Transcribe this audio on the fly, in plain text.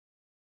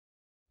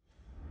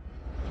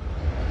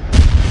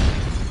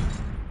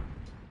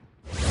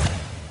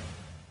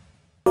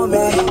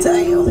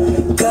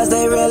me. Cause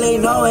they really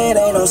know it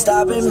ain't no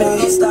stopping me.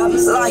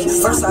 Like,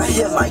 first I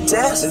hit my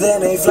desk,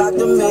 then they flock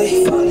to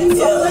me.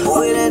 Yeah,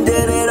 we done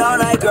did it all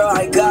night, girl,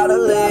 I gotta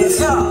leave.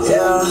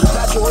 Yeah,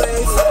 got your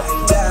wave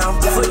down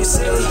before you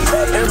see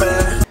it,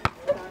 man.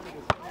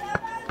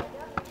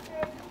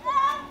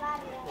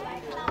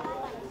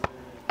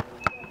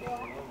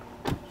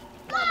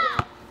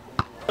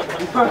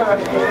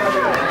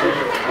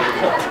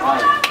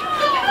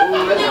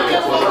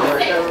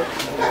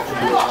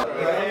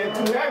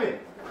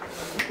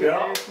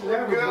 Yeah.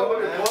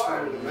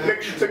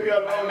 Nigga took you a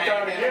long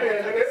time to get in,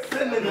 nigga.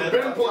 You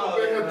been supposed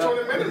to be here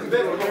 20 minutes ago.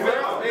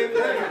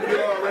 You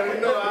already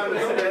know I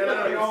understand.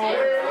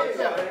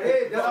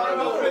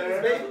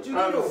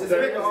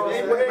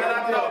 I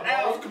thought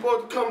Al was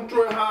supposed to come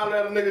through and holler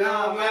at a nigga.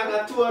 Nah, man, I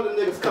got 2 other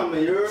niggas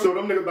coming, you heard? So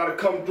them niggas about to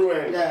come through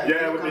and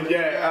with the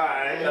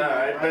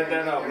alright, bet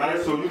that up, man.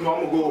 So you know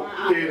I'm gonna go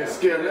ahead and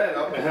scare that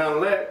up and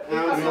handle that. You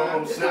know what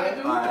I'm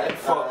saying? Alright,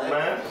 fuck,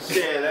 man.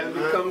 Yeah, let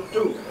me come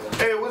through.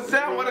 Hey, what's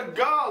down with the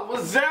girl?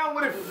 What's down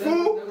with it,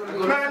 fool?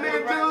 Man,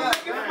 nigga, do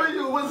looking for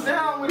you. What's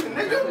down with it,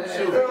 nigga?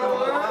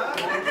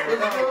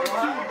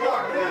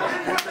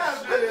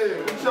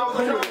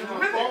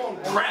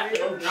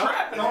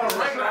 Trapping on a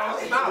regular.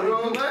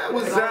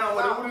 What's down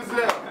with it? What is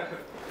that?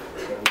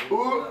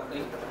 Who?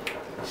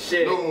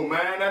 Shit. No,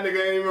 man, that nigga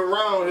ain't even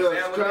around here,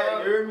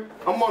 cuz.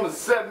 I'm on the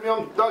set,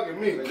 I'm thugging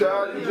me,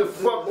 cuz. You just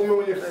fuck with me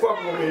when you fuck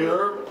with me, you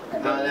heard?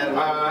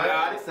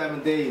 Alright, 7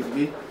 days,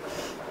 B.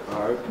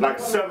 Like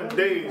 7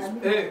 days.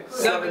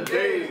 7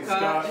 days,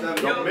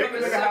 cuz. Don't make a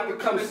nigga have to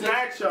come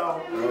snatch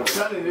y'all. I'm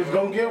telling you, it's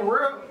gonna get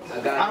real. I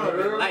don't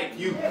even like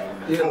you.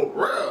 For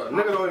real.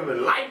 Nigga don't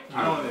even like you. I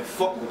don't even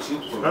fuck with you.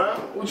 Huh?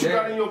 What you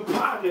got in your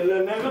pocket,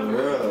 little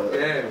nigga?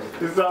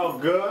 Yeah. It's all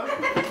good.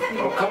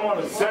 Don't come on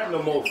the set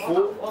no more,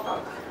 fool.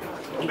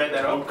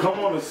 Don't come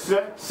on the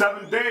set.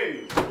 7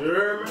 days. You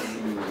heard me?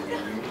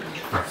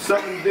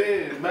 7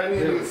 days, man.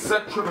 These niggas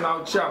set tripping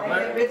out chop,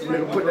 man. These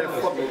niggas put that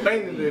fucking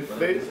thing in their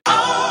face.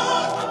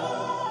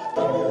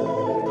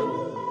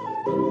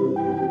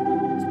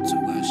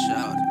 Two-gun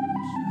shout.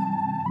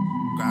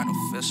 Grind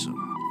official.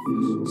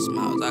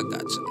 Smiles, I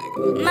got you,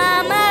 nigga.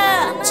 Mama,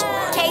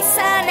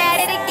 K-Sun at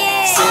it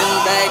again.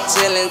 Sitting back,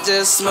 chillin',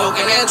 just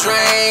smoking and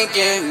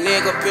drinking.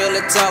 Nigga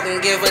pillar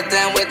talking, give a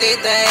damn what they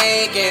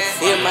thinking.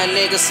 Hear my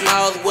nigga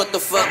Smiles, what the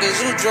fuck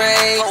is you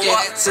drinking?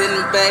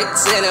 Sitting back,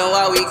 chillin'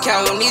 while we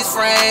counting these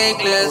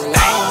Franklins.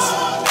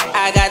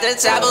 I got the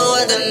chopper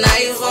with the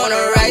knife on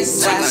the right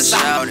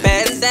side.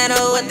 Bandana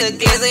with the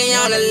glizzy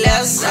on the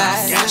left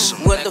side.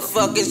 What the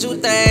fuck is you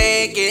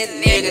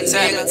thinking? Nigga,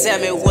 tell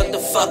me what the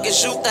fuck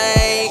is you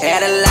thinking?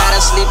 Had a lot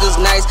of sleepless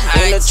nights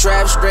in the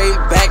trap, straight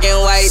back and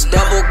white,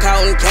 double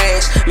counting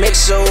cash. Make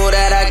sure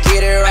that I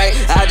get it right.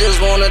 I just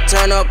wanna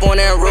turn up on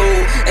that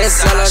road and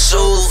sell her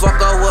shoes.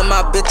 Fuck up with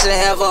my bitch and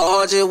have a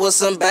orgy with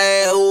some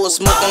bad hoes.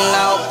 Smoking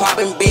loud,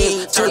 popping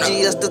beans.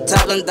 2GS the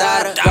top and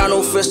data. Got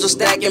no fish to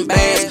stacking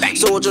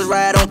bands. Soldiers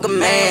ride on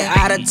command.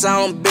 Out of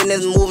town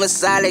business moving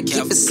solid,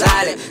 keep it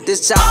solid.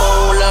 This chopper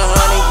hold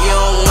 100, you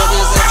don't want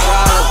this a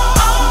problem.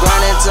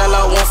 Grinding till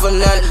I want for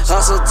nothing.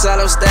 Hustle till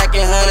I'm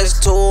stacking hundreds.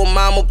 Told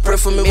mama pray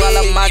for me while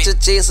I'm out here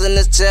chasing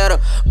this cheddar.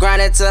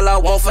 Grinding till I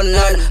want for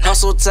nothing.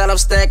 Hustle till I'm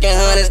stacking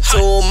hundreds.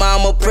 Told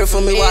mama pray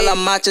for me while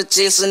I'm out here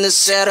chasing this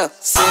cheddar.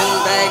 Sitting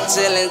back,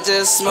 chillin',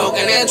 just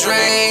smoking and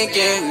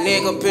drinking.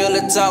 Nigga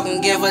pillar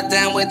talking, give a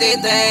damn what they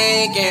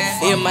thinking.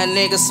 Hear my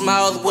nigga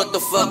Smiles, what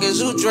the fuck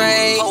is you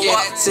drinking?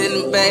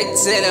 Sitting back,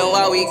 chillin'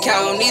 while we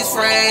counting these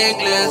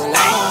Franklins.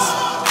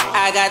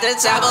 I got the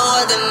chopper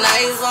with the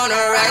knife on the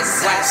right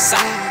side.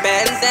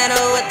 Bandana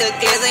with the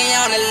glizzy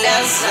on the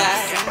left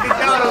side.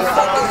 What the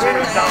fuck is you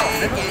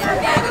thinking?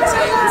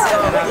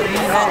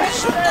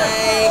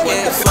 What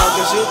the fuck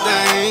is you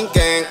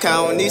thinking?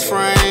 Counting these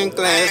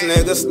Franklins.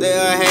 Niggas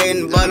still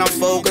hating, but I'm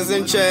focused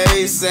and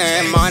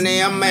chasing.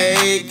 Money I'm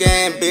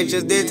making,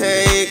 bitches they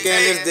taking.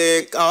 This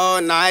dick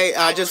all night,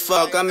 I just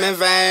fuck them in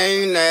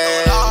vain.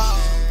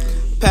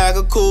 Pack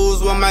of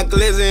cools with my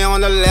glizzy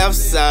on the left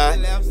side.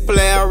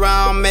 Play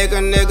around, make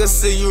a nigga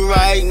see you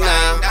right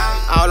now.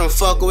 I don't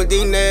fuck with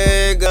these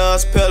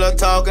niggas, pillar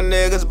talking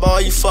niggas,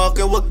 boy, you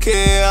fucking with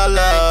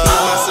killer.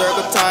 Keep my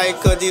circle tight,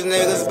 cause these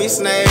niggas be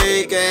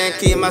snaking.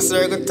 Keep my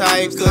circle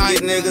tight, cause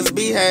these niggas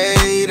be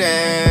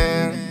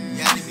hating.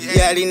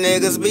 Yeah, these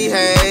niggas be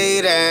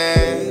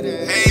hating.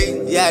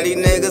 Yeah, these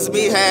niggas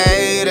be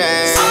hating.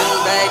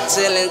 Sitting back,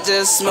 chillin',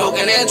 just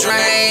smoking and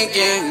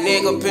drinking.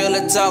 Nigga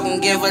pillar talking,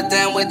 give a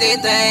damn what they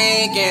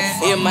thinking.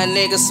 Hear my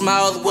nigga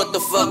Smiles, what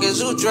the fuck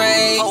is you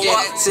drinking?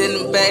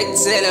 Sitting back,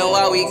 chillin'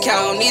 while we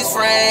counting these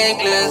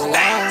Franklins.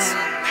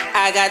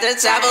 I got the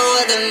chopper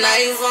with the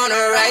knife on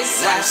the right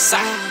side.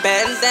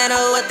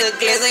 Bandana with the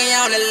glizzy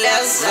on the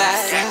left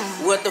side.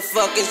 What the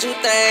fuck is you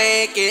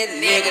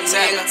thinking? Nigga,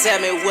 tell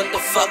me what the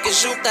fuck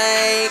is you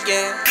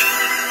thinking?